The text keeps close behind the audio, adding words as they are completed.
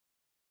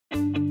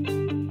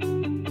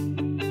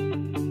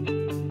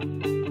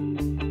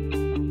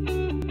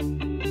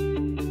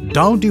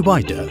Dough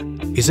divider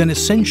is an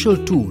essential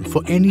tool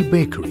for any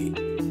bakery.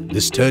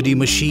 This sturdy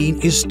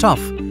machine is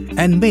tough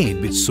and made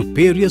with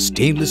superior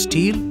stainless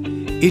steel.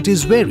 It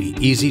is very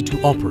easy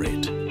to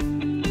operate.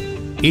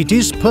 It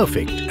is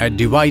perfect at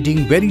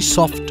dividing very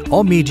soft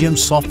or medium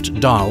soft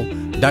dough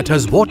that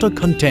has water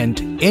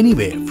content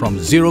anywhere from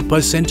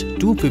 0%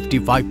 to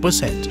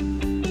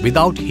 55%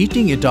 without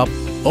heating it up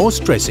or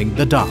stressing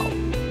the dough.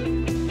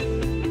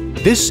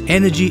 This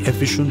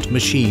energy-efficient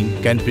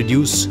machine can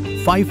produce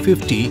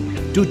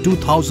 550 to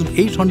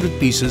 2,800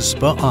 pieces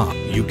per hour.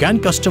 You can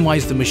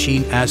customize the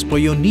machine as per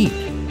your need.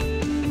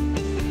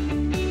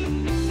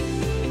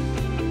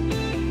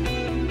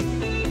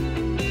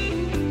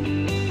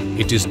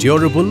 It is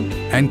durable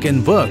and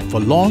can work for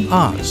long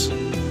hours.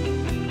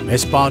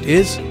 Best part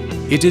is,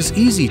 it is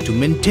easy to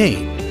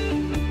maintain